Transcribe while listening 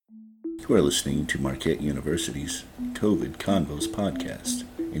You are listening to Marquette University's COVID Convos podcast.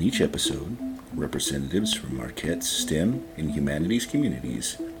 In each episode, representatives from Marquette's STEM and humanities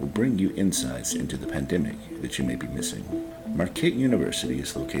communities will bring you insights into the pandemic that you may be missing. Marquette University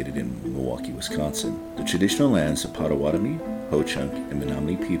is located in Milwaukee, Wisconsin, the traditional lands of Potawatomi, Ho-Chunk, and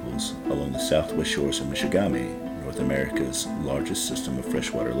Menominee peoples along the southwest shores of Michigamme, North America's largest system of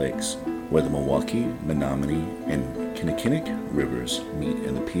freshwater lakes, where the Milwaukee, Menominee, and Kinnickinnic rivers meet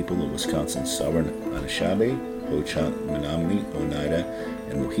and the people of Wisconsin's sovereign Anishinaabe, Ho-Chunk, Menominee, Oneida,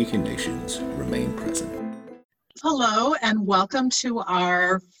 and Mohican nations remain present. Hello, and welcome to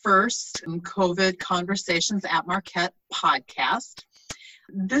our first COVID Conversations at Marquette podcast.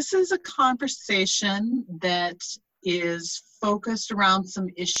 This is a conversation that is focused around some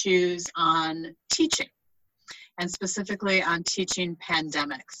issues on teaching, and specifically on teaching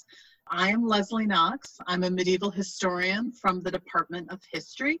pandemics. I am Leslie Knox. I'm a medieval historian from the Department of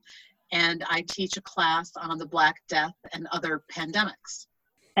History, and I teach a class on the Black Death and other pandemics.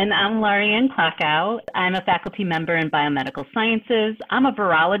 And I'm Lorianne Klakow. I'm a faculty member in biomedical sciences. I'm a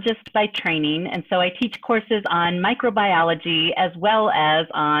virologist by training, and so I teach courses on microbiology as well as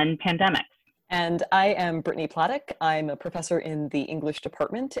on pandemics. And I am Brittany Platek. I'm a professor in the English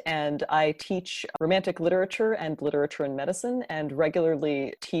department, and I teach Romantic literature and literature in medicine, and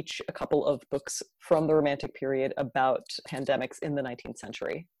regularly teach a couple of books from the Romantic period about pandemics in the 19th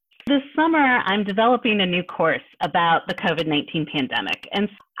century. This summer, I'm developing a new course about the COVID-19 pandemic. And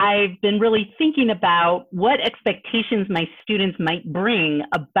I've been really thinking about what expectations my students might bring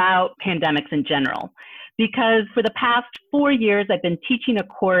about pandemics in general. Because for the past 4 years, I've been teaching a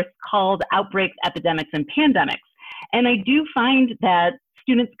course called Outbreaks, Epidemics, and Pandemics. And I do find that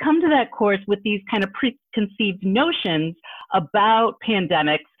students come to that course with these kind of preconceived notions about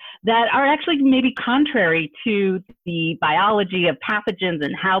pandemics that are actually maybe contrary to the biology of pathogens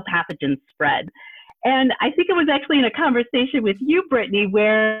and how pathogens spread. And I think it was actually in a conversation with you, Brittany,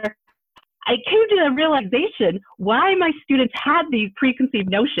 where I came to the realization why my students had these preconceived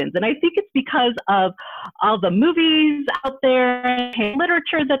notions. And I think it's because of all the movies out there, and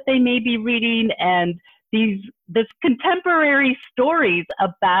literature that they may be reading, and this contemporary stories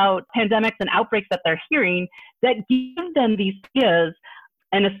about pandemics and outbreaks that they're hearing that give them these ideas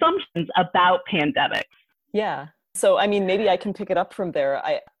and assumptions about pandemics. Yeah. So, I mean, maybe I can pick it up from there.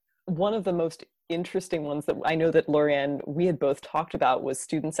 One of the most interesting ones that I know that Lorianne, we had both talked about, was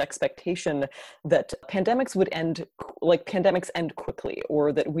students' expectation that pandemics end quickly,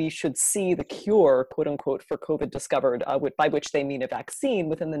 or that we should see the cure, quote unquote, for COVID discovered, by which they mean a vaccine,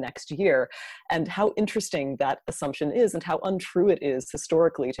 within the next year. And how interesting that assumption is, and how untrue it is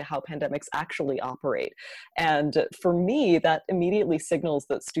historically to how pandemics actually operate. And for me, that immediately signals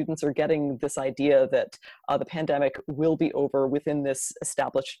that students are getting this idea that the pandemic will be over within this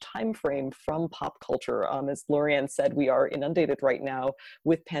established time frame from pop culture. As Lorianne said, we are inundated right now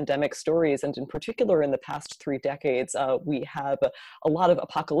with pandemic stories, and in particular in the past 3 decades, we have a lot of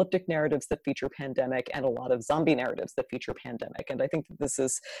apocalyptic narratives that feature pandemic and a lot of zombie narratives that feature pandemic. And I think that this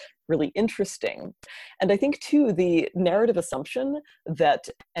is really interesting. And I think too, the narrative assumption that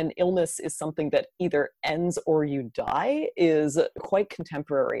an illness is something that either ends or you die is quite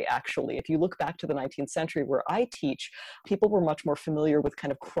contemporary, actually. If you look back to the 19th century, where I teach, people were much more familiar with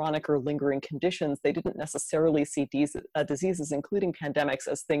kind of chronic or lingering conditions. They didn't necessarily see diseases, including pandemics,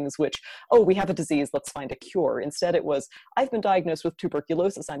 as things which, oh, we have a disease, let's find a cure. Instead, it was, I've been diagnosed with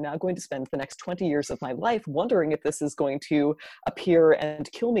tuberculosis. I'm now going to spend the next 20 years of my life wondering if this is going to appear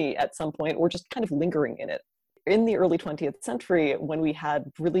and kill me at some point, or just kind of lingering in it. In the early 20th century, when we had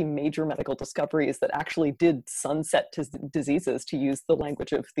really major medical discoveries that actually did sunset diseases, to use the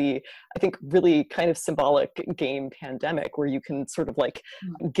language of the, I think, really kind of symbolic game Pandemic, where you can sort of like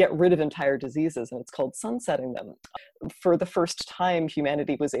get rid of entire diseases, and it's called sunsetting them. For the first time,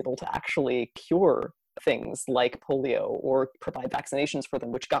 humanity was able to actually cure things like polio or provide vaccinations for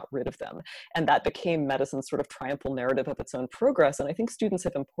them, which got rid of them. And that became medicine's sort of triumphal narrative of its own progress. And I think students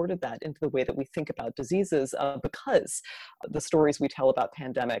have imported that into the way that we think about diseases, because the stories we tell about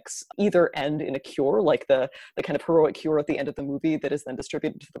pandemics either end in a cure, like the kind of heroic cure at the end of the movie that is then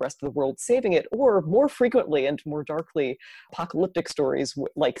distributed to the rest of the world, saving it, or more frequently and more darkly, apocalyptic stories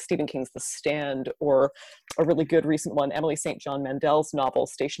like Stephen King's The Stand, or a really good recent one, Emily St. John Mandel's novel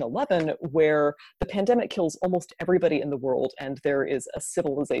Station 11, where the pandemic kills almost everybody in the world and there is a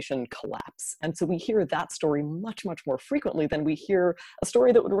civilization collapse. And so we hear that story much, much more frequently than we hear a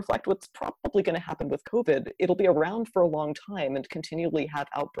story that would reflect what's probably going to happen with COVID. It'll be around for a long time and continually have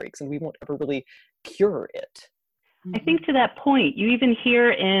outbreaks, and we won't ever really cure it. I think to that point, you even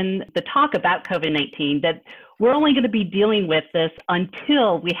hear in the talk about COVID-19 that we're only going to be dealing with this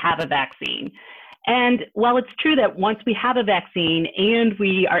until we have a vaccine. And while it's true that once we have a vaccine and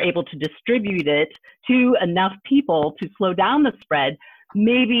we are able to distribute it to enough people to slow down the spread,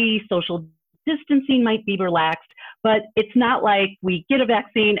 maybe social distancing might be relaxed, but it's not like we get a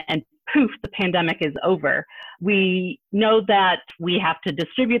vaccine and poof, the pandemic is over. We know that we have to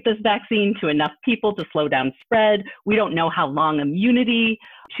distribute this vaccine to enough people to slow down spread. We don't know how long immunity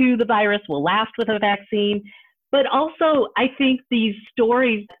to the virus will last with a vaccine. But also, I think these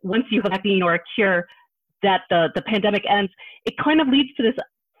stories, once you have a vaccine or a cure, that the pandemic ends, it kind of leads to this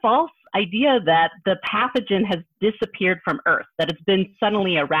false idea that the pathogen has disappeared from Earth, that it's been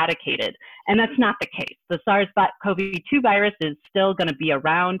suddenly eradicated. And that's not the case. The SARS-CoV-2 virus is still going to be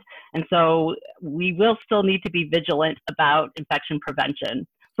around. And so we will still need to be vigilant about infection prevention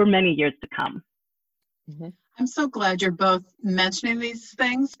for many years to come. Mm-hmm. I'm so glad you're both mentioning these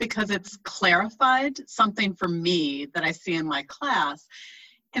things because it's clarified something for me that I see in my class.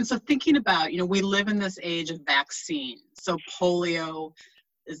 And so thinking about, we live in this age of vaccines. So polio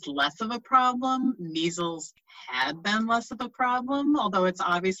is less of a problem. Measles had been less of a problem, although it's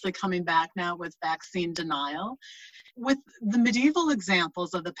obviously coming back now with vaccine denial. With the medieval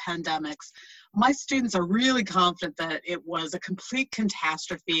examples of the pandemics, my students are really confident that it was a complete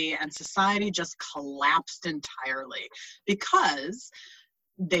catastrophe and society just collapsed entirely because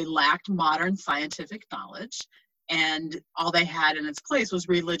they lacked modern scientific knowledge. And all they had in its place was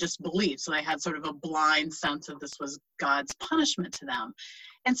religious belief. So they had sort of a blind sense of this was God's punishment to them.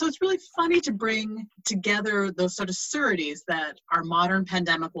 And so it's really funny to bring together those sort of sureties that our modern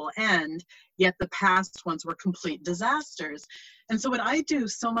pandemic will end, yet the past ones were complete disasters. And so what I do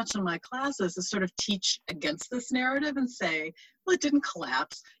so much in my classes is sort of teach against this narrative and say, well, it didn't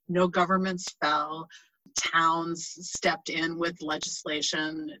collapse. No governments fell. Towns stepped in with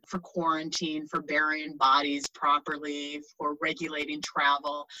legislation for quarantine, for burying bodies properly, for regulating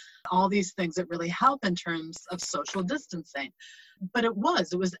travel, all these things that really help in terms of social distancing. But it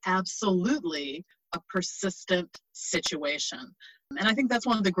was absolutely a persistent situation. And I think that's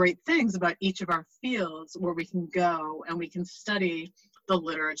one of the great things about each of our fields where we can go and we can study the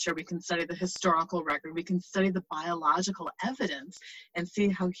literature, we can study the historical record, we can study the biological evidence and see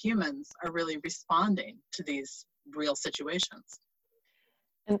how humans are really responding to these real situations.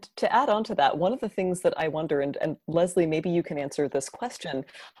 And to add on to that, one of the things that I wonder, and Leslie, maybe you can answer this question,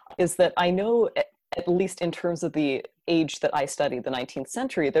 is that I know, at least in terms of the age that I studied, the 19th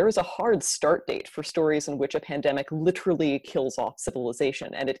century, there is a hard start date for stories in which a pandemic literally kills off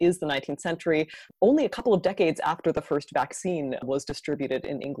civilization. And it is the 19th century, only a couple of decades after the first vaccine was distributed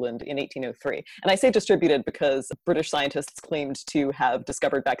in England in 1803. And I say distributed because British scientists claimed to have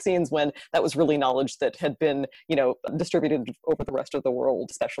discovered vaccines when that was really knowledge that had been, distributed over the rest of the world,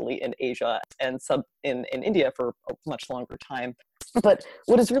 especially in Asia and in India for a much longer time. But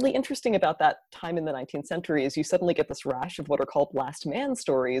what is really interesting about that time in the 19th century is you suddenly get this rash of what are called last man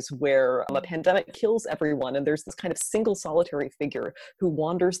stories where a pandemic kills everyone and there's this kind of single solitary figure who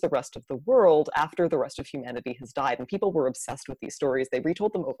wanders the rest of the world after the rest of humanity has died. And people were obsessed with these stories. They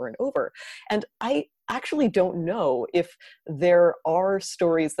retold them over and over. And I actually don't know if there are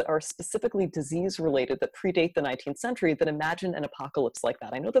stories that are specifically disease related that predate the 19th century that imagine an apocalypse like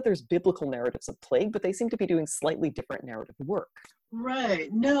that. I know that there's biblical narratives of plague, but they seem to be doing slightly different narrative work. Right.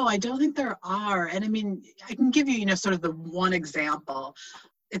 No, I don't think there are. And I mean, I can give you, sort of the one example.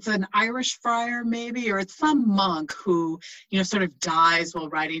 It's an Irish friar maybe, or it's some monk who, sort of dies while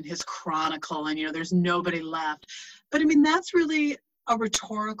writing his chronicle and, there's nobody left. But I mean, that's really a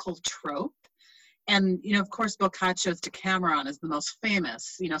rhetorical trope. And, of course, Boccaccio's Decameron is the most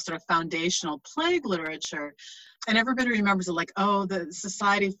famous, sort of foundational plague literature. And everybody remembers it like, oh, the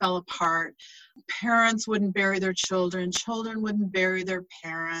society fell apart. Parents wouldn't bury their children. Children wouldn't bury their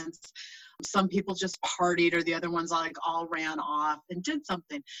parents. Some people just partied or the other ones all ran off and did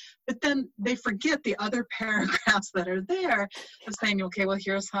something. But then they forget the other paragraphs that are there of saying, okay, well,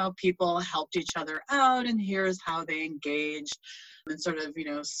 here's how people helped each other out and here's how they engaged in sort of,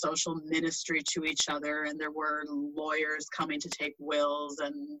 social ministry to each other. And there were lawyers coming to take wills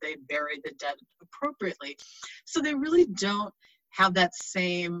and they buried the dead appropriately. So they really don't have that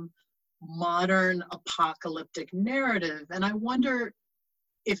same modern apocalyptic narrative. And I wonder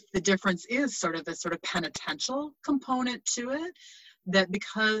if the difference is sort of a sort of penitential component to it, that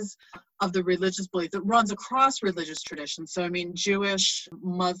because of the religious belief that runs across religious traditions. So, I mean, Jewish,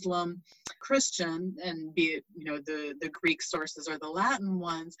 Muslim, Christian, and be it, the Greek sources or the Latin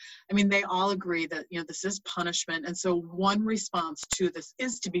ones, I mean, they all agree that, this is punishment. And so one response to this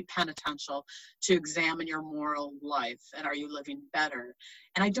is to be penitential, to examine your moral life. And are you living better?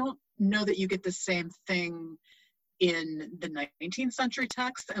 And I don't know that you get the same thing in the 19th century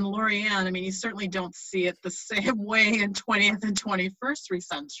text. And Lori-Ann, I mean, you certainly don't see it the same way in 20th and 21st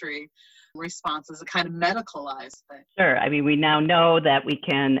century responses, a kind of medicalized thing. Sure. I mean, we now know that we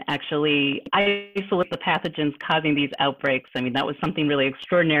can actually isolate the pathogens causing these outbreaks. I mean, that was something really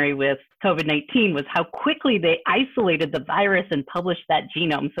extraordinary with COVID-19 was how quickly they isolated the virus and published that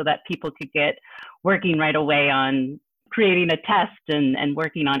genome so that people could get working right away on creating a test and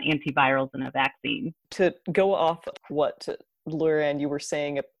working on antivirals and a vaccine. To go off what Lori-Ann, you were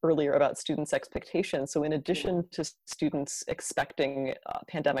saying earlier about students' expectations. So in addition to students expecting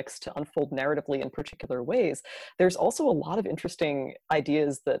pandemics to unfold narratively in particular ways, there's also a lot of interesting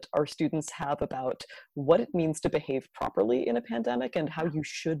ideas that our students have about what it means to behave properly in a pandemic and how you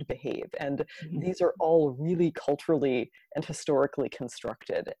should behave. And these are all really culturally and historically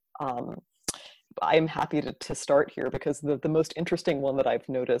constructed. I'm happy to start here because the most interesting one that I've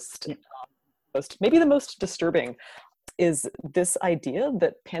noticed, maybe the most disturbing, is this idea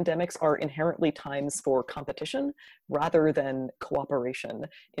that pandemics are inherently times for competition rather than cooperation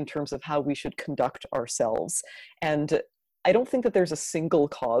in terms of how we should conduct ourselves. And I don't think that there's a single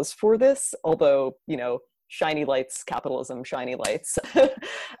cause for this, although, shiny lights, capitalism, shiny lights.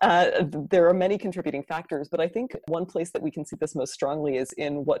 There are many contributing factors, but I think one place that we can see this most strongly is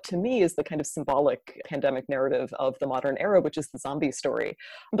in what to me is the kind of symbolic pandemic narrative of the modern era, which is the zombie story.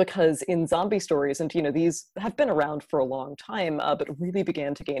 Because in zombie stories, and these have been around for a long time, but really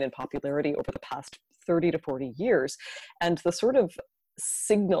began to gain in popularity over the past 30 to 40 years. And the sort of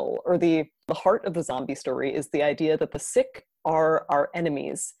signal or the heart of the zombie story is the idea that the sick are our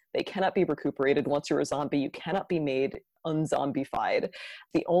enemies. They cannot be recuperated. Once you're a zombie, you cannot be made unzombified.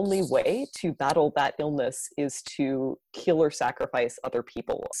 The only way to battle that illness is to kill or sacrifice other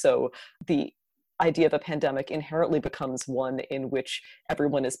people. So the idea of a pandemic inherently becomes one in which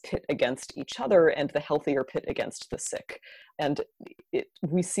everyone is pit against each other and the healthier pit against the sick. And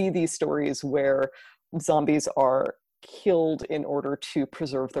we see these stories where zombies are killed in order to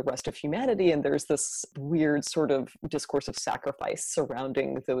preserve the rest of humanity, and there's this weird sort of discourse of sacrifice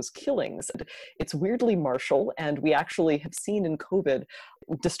surrounding those killings. And it's weirdly martial, and we actually have seen in COVID,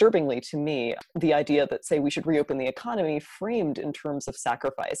 disturbingly to me, the idea that, say, we should reopen the economy framed in terms of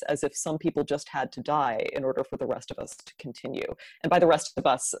sacrifice, as if some people just had to die in order for the rest of us to continue. And by the rest of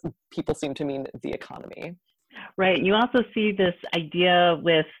us, people seem to mean the economy. Right. You also see this idea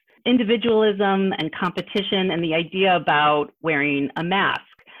with individualism and competition and the idea about wearing a mask,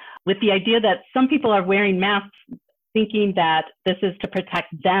 with the idea that some people are wearing masks thinking that this is to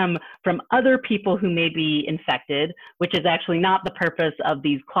protect them from other people who may be infected, which is actually not the purpose of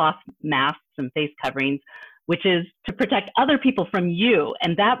these cloth masks and face coverings, which is to protect other people from you.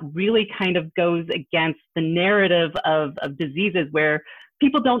 And that really kind of goes against the narrative of diseases where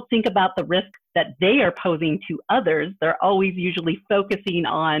people don't think about the risk that they are posing to others. They're always usually focusing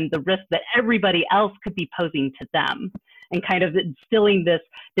on the risk that everybody else could be posing to them, and kind of instilling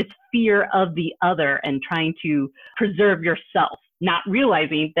this fear of the other and trying to preserve yourself, not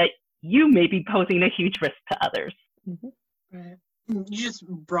realizing that you may be posing a huge risk to others. Mm-hmm. Right. You just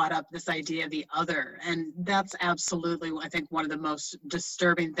brought up this idea of the other, and that's absolutely, I think, one of the most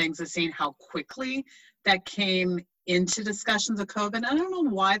disturbing things is seeing how quickly that came into discussions of COVID. And I don't know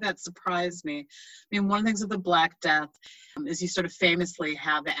why that surprised me. I mean, one of the things with the Black Death is you sort of famously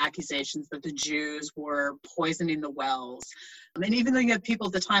have the accusations that the Jews were poisoning the wells. And even though you have people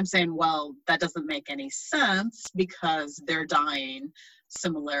at the time saying, well, that doesn't make any sense because they're dying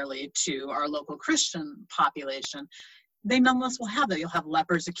similarly to our local Christian population, they nonetheless will have that. You'll have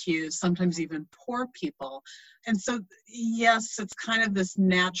lepers accused, sometimes even poor people. And so, yes, it's kind of this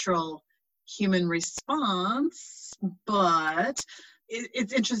natural human response, but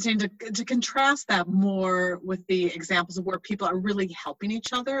it's interesting to contrast that more with the examples of where people are really helping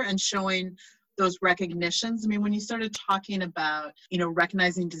each other and showing those recognitions. I mean, when you started talking about,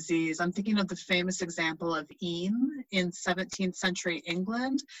 recognizing disease, I'm thinking of the famous example of Eyam in 17th century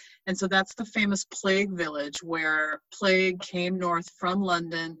England. And so that's the famous plague village where plague came north from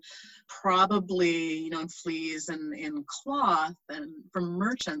London, probably, in fleas and in cloth and from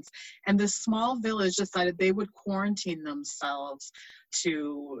merchants. And this small village decided they would quarantine themselves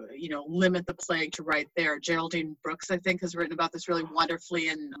to, limit the plague to right there. Geraldine Brooks, I think, has written about this really wonderfully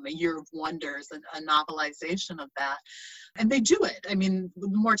in A Year of Wonders, a novelization of that. And they do it. I mean, the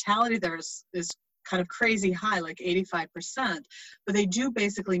mortality there is kind of crazy high, like 85%, but they do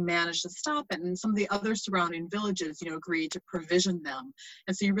basically manage to stop it. And some of the other surrounding villages, agreed to provision them.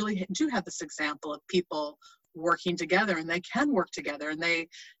 And so you really do have this example of people working together, and they can work together, and they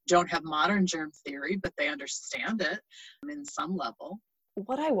don't have modern germ theory, but they understand it in some level.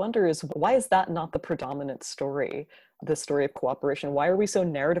 What I wonder is, why is that not the predominant story, the story of cooperation? Why are we so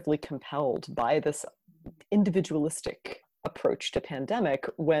narratively compelled by this individualistic approach to pandemic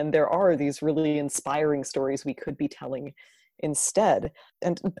when there are these really inspiring stories we could be telling instead?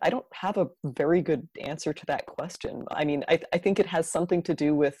 And I don't have a very good answer to that question. I mean, I think it has something to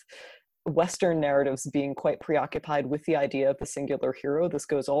do with Western narratives being quite preoccupied with the idea of the singular hero. This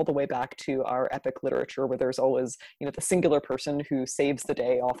goes all the way back to our epic literature, where there's always, the singular person who saves the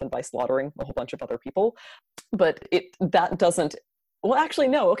day, often by slaughtering a whole bunch of other people. But that doesn't. Well, actually,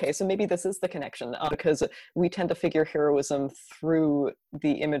 no. Okay, so maybe this is the connection, because we tend to figure heroism through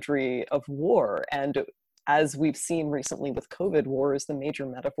the imagery of war. And as we've seen recently with COVID, war is the major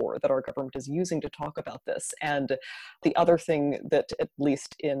metaphor that our government is using to talk about this. And the other thing that, at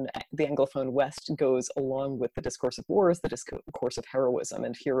least in the Anglophone West, goes along with the discourse of war is the discourse of heroism.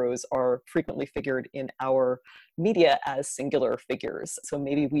 And heroes are frequently figured in our media as singular figures. So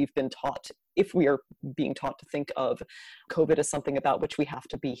maybe we've been taught, if we are being taught to think of COVID as something about which we have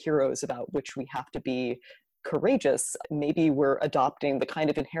to be heroes, about which we have to be courageous, maybe we're adopting the kind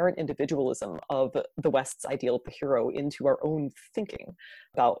of inherent individualism of the West's ideal of the hero into our own thinking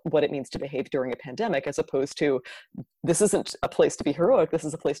about what it means to behave during a pandemic, as opposed to, this isn't a place to be heroic, this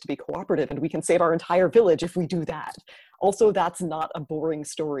is a place to be cooperative, and we can save our entire village if we do that. Also, that's not a boring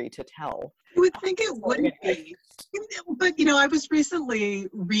story to tell. I would think it wouldn't be. But, I was recently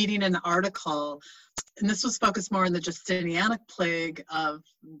reading an article, and this was focused more on the Justinianic plague of,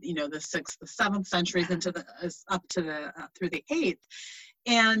 the 6th, the 7th centuries through the 8th.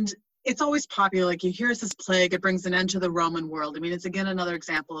 And it's always popular, like, here's this plague, it brings an end to the Roman world. I mean, it's again another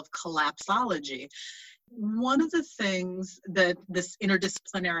example of collapsology. One of the things that this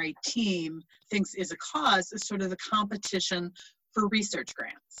interdisciplinary team thinks is a cause is sort of the competition for research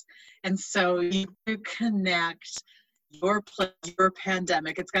grants. And so you connect your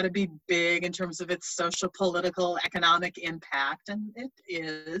pandemic, it's got to be big in terms of its social, political, economic impact, and it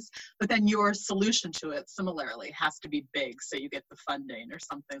is, but then your solution to it similarly has to be big so you get the funding or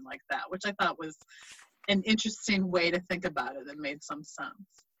something like that, which I thought was an interesting way to think about it that made some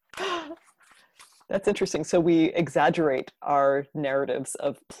sense. That's interesting. So we exaggerate our narratives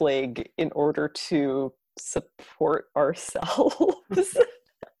of plague in order to support ourselves.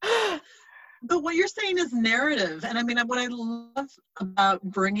 But what you're saying is narrative. And I mean, what I love about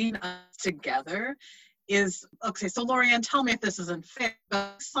bringing us together is, okay, so Lorianne, tell me if this isn't fair,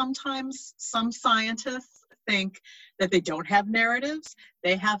 but sometimes some scientists think that they don't have narratives,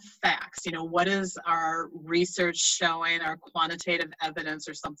 they have facts. What is our research showing, our quantitative evidence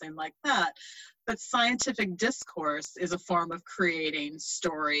or something like that. But scientific discourse is a form of creating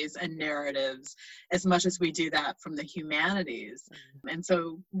stories and narratives as much as we do that from the humanities. And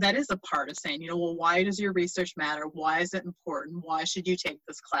so that is a part of saying, well, why does your research matter? Why is it important? Why should you take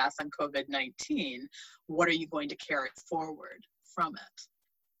this class on COVID-19? What are you going to carry forward from it?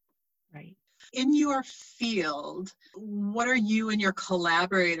 Right. In your field, what are you and your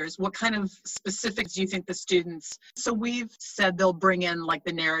collaborators, what kind of specifics do you think the students, so we've said they'll bring in like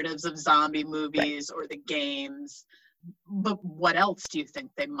the narratives of zombie movies or the games, but what else do you think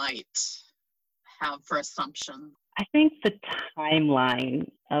they might have for assumptions? I think the timeline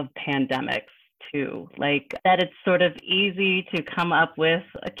of pandemics too, like that it's sort of easy to come up with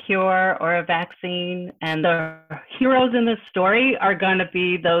a cure or a vaccine, and the heroes in the story are going to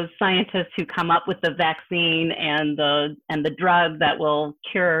be those scientists who come up with the vaccine and the drug that will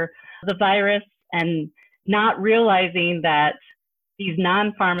cure the virus, and not realizing that these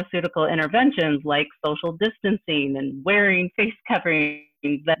non-pharmaceutical interventions like social distancing and wearing face coverings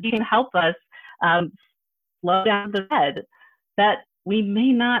that can help us slow down the spread, that we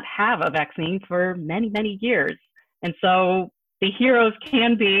may not have a vaccine for many, many years. And so the heroes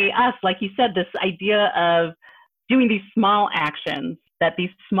can be us, like you said, this idea of doing these small actions, that these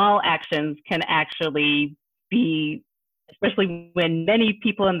small actions can actually be, especially when many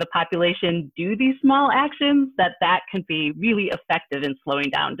people in the population do these small actions, that can be really effective in slowing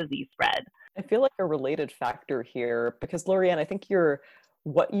down disease spread. I feel like a related factor here, because Lorianne, I think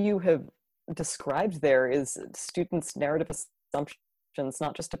what you have described there is students' narrative assumptions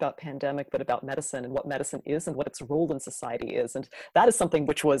not just about pandemic, but about medicine and what medicine is and what its role in society is. And that is something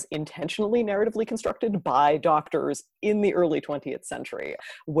which was intentionally narratively constructed by doctors in the early 20th century,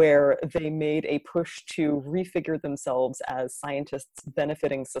 where they made a push to refigure themselves as scientists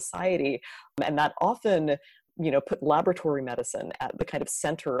benefiting society. And that often put laboratory medicine at the kind of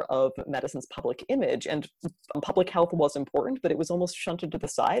center of medicine's public image. And public health was important, but it was almost shunted to the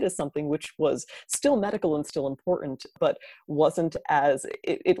side as something which was still medical and still important, but it wasn't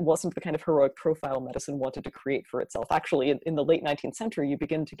the kind of heroic profile medicine wanted to create for itself. Actually, in the late 19th century, you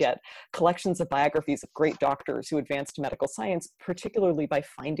begin to get collections of biographies of great doctors who advanced medical science, particularly by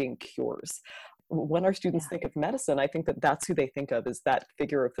finding cures. When our students think of medicine, I think that that's who they think of, is that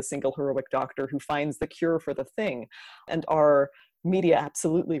figure of the single heroic doctor who finds the cure for the thing. And our media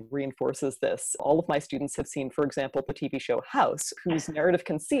absolutely reinforces this. All of my students have seen, for example, the TV show House, whose narrative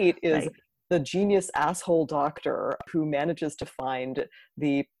conceit is the genius asshole doctor who manages to find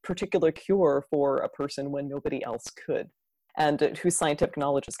the particular cure for a person when nobody else could, and whose scientific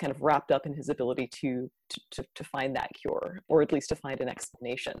knowledge is kind of wrapped up in his ability to find that cure, or at least to find an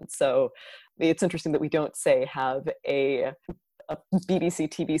explanation. So it's interesting that we don't, say, have a BBC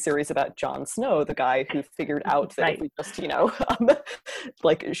TV series about Jon Snow, the guy who figured out that if we just,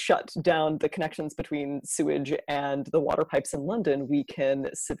 shut down the connections between sewage and the water pipes in London, we can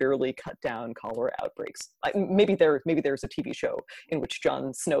severely cut down cholera outbreaks. Maybe there's a TV show in which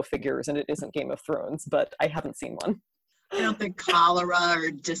Jon Snow figures, and it isn't Game of Thrones, but I haven't seen one. I don't think cholera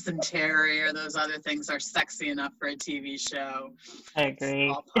or dysentery or those other things are sexy enough for a TV show. I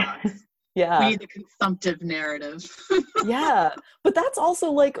agree. Yeah. We need the consumptive narrative. Yeah. But that's also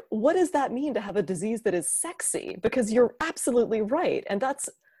what does that mean to have a disease that is sexy? Because you're absolutely right. And that's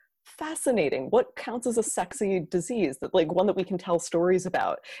fascinating. What counts as a sexy disease? That one that we can tell stories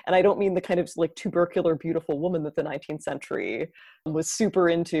about? And I don't mean the kind of tubercular beautiful woman that the 19th century was super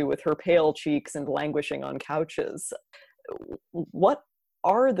into with her pale cheeks and languishing on couches. What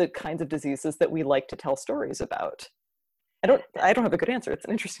are the kinds of diseases that we like to tell stories about? I don't have a good answer. It's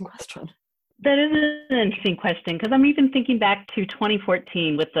an interesting question. That is an interesting question, because I'm even thinking back to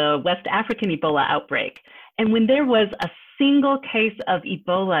 2014 with the West African Ebola outbreak. And when there was a single case of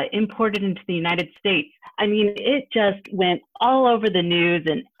Ebola imported into the United States, I mean, it just went all over the news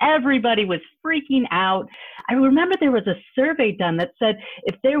and everybody was freaking out. I remember there was a survey done that said,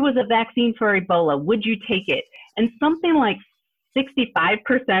 if there was a vaccine for Ebola, would you take it? And something like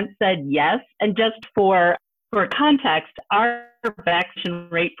 65% said yes. And just for context, our vaccination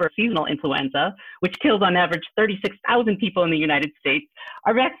rate for seasonal influenza, which kills on average 36,000 people in the United States,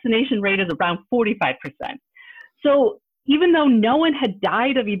 our vaccination rate is around 45%. So even though no one had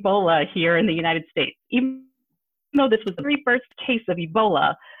died of Ebola here in the United States, even though this was the very first case of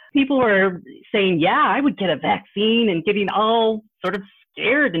Ebola, people were saying, yeah, I would get a vaccine, and getting all sort of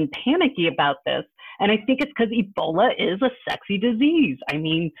scared and panicky about this. And I think it's because Ebola is a sexy disease. I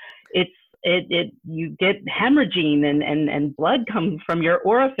mean, you get hemorrhaging and blood comes from your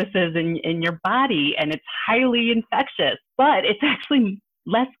orifices in your body, and it's highly infectious, but it's actually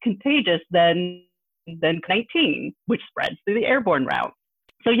less contagious than COVID-19, which spreads through the airborne route.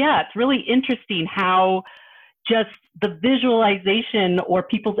 So yeah, it's really interesting how just the visualization or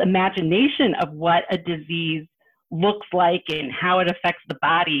people's imagination of what a disease looks like and how it affects the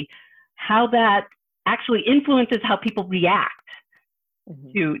body, how that actually influences how people react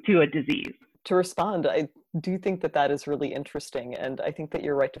to a disease. To respond, I do think that is really interesting. And I think that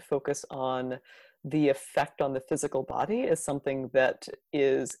you're right to focus on the effect on the physical body as something that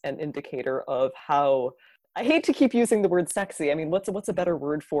is an indicator of how, I hate to keep using the word sexy. I mean, what's a better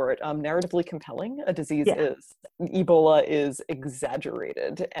word for it? Narratively compelling a disease is. Ebola is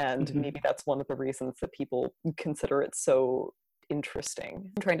exaggerated. And maybe that's one of the reasons that people consider it so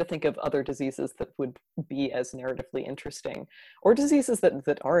interesting. I'm trying to think of other diseases that would be as narratively interesting, or diseases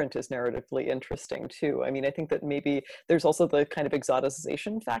that aren't as narratively interesting too. I mean, I think that maybe there's also the kind of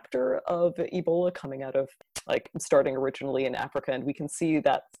exoticization factor of Ebola coming out of starting originally in Africa, and we can see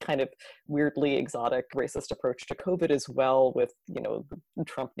that kind of weirdly exotic racist approach to COVID as well, with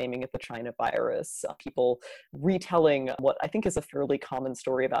Trump naming it the China virus. People retelling what I think is a fairly common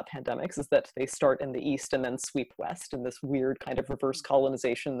story about pandemics, is that they start in the East and then sweep West in this weird kind of reverse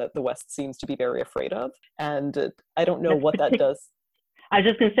colonization that the West seems to be very afraid of. And I don't know what that does. I was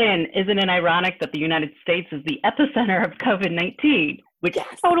just going to say, and isn't it ironic that the United States is the epicenter of COVID-19, which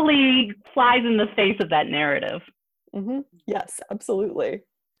totally flies in the face of that narrative? Yes, absolutely.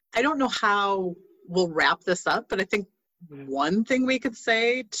 I don't know how we'll wrap this up, but I think one thing we could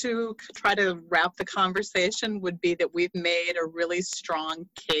say to try to wrap the conversation would be that we've made a really strong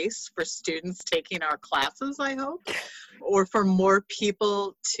case for students taking our classes, I hope, or for more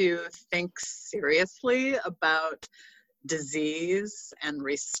people to think seriously about disease and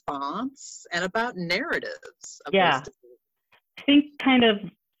response and about narratives of Yeah. those diseases. I think kind of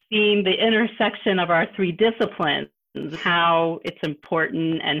seeing the intersection of our three disciplines, how it's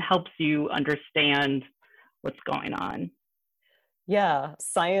important and helps you understand what's going on. Yeah,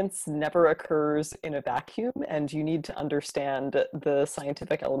 science never occurs in a vacuum, and you need to understand the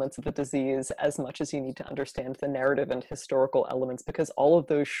scientific elements of a disease as much as you need to understand the narrative and historical elements, because all of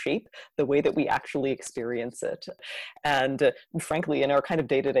those shape the way that we actually experience it. And frankly, in our kind of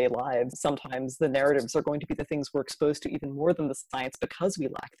day-to-day lives, sometimes the narratives are going to be the things we're exposed to even more than the science because we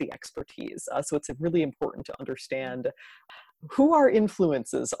lack the expertise. So it's really important to understand who our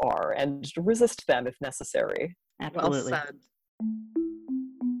influences are and to resist them if necessary. Absolutely. Well said.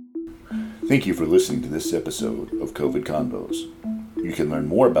 Thank you for listening to this episode of COVID Convos. You can learn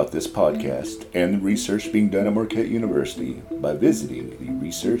more about this podcast and the research being done at Marquette University by visiting the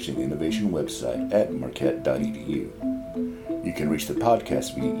Research and Innovation website at marquette.edu. You can reach the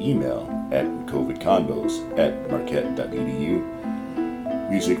podcast via email at covidconvos@marquette.edu.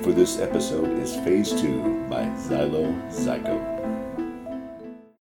 Music for this episode is Phase 2 by Xylo Zyko.